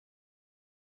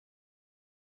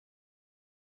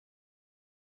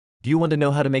Do you want to know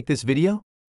how to make this video?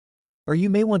 Or you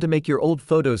may want to make your old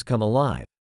photos come alive.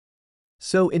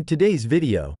 So in today's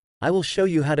video, I will show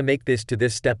you how to make this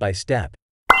step by step.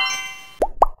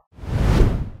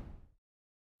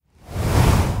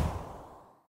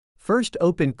 First,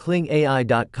 open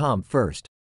KlingAi.com first.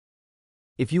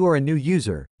 If you are a new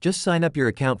user, just sign up your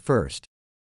account first.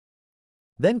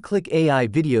 Then click AI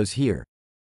Videos here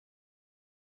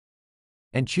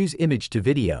and choose Image to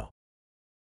Video.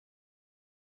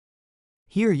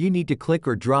 Here you need to click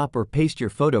or drop or paste your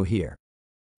photo here.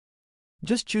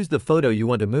 Just choose the photo you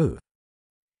want to move.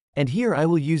 And here I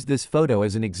will use this photo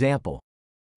as an example.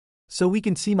 So we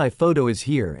can see my photo is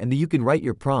here and you can write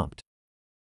your prompt.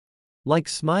 Like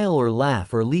smile or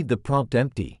laugh or leave the prompt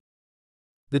empty.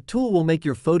 The tool will make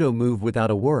your photo move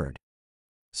without a word.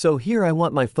 So here I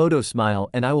want my photo smile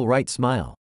and I will write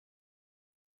smile.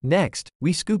 Next,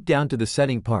 we scoop down to the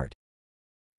setting part.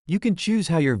 You can choose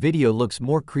how your video looks,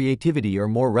 more creativity or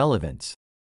more relevance.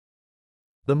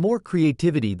 The more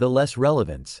creativity, the less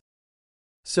relevance.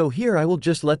 So here I will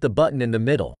just let the button in the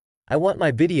middle. I want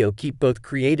my video keep both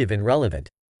creative and relevant.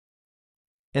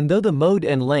 And though the mode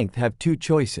and length have two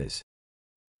choices,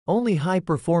 only high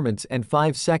performance and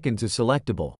 5 seconds is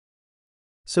selectable.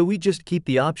 So we just keep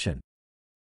the option.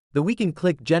 Then we can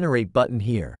click Generate button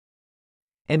here.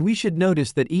 And we should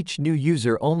notice that each new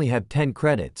user only have 10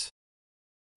 credits.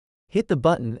 Hit the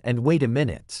button and wait a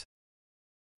minute.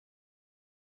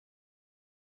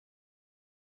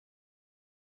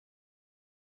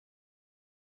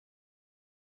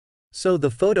 So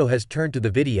the photo has turned to the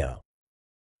video.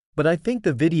 But I think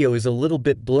the video is a little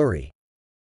bit blurry.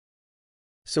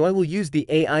 So I will use the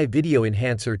AI video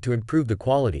enhancer to improve the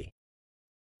quality.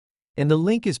 And the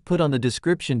link is put on the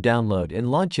description. Download and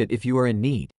launch it if you are in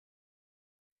need.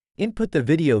 Input the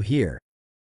video here.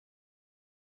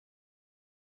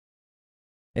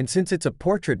 And since it's a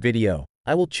portrait video,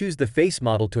 I will choose the face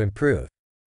model to improve.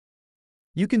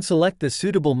 You can select the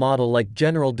suitable model like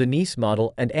General Denise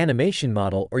model and animation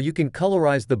model, or you can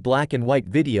colorize the black and white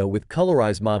video with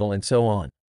colorize model and so on.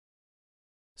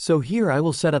 So here I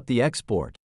will set up the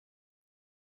export.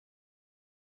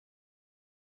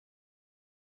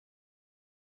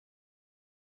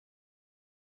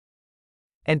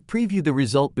 And preview the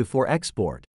result before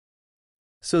export.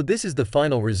 So this is the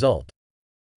final result.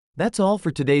 That's all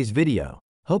for today's video.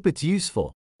 Hope it's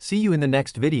useful. See you in the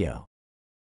next video.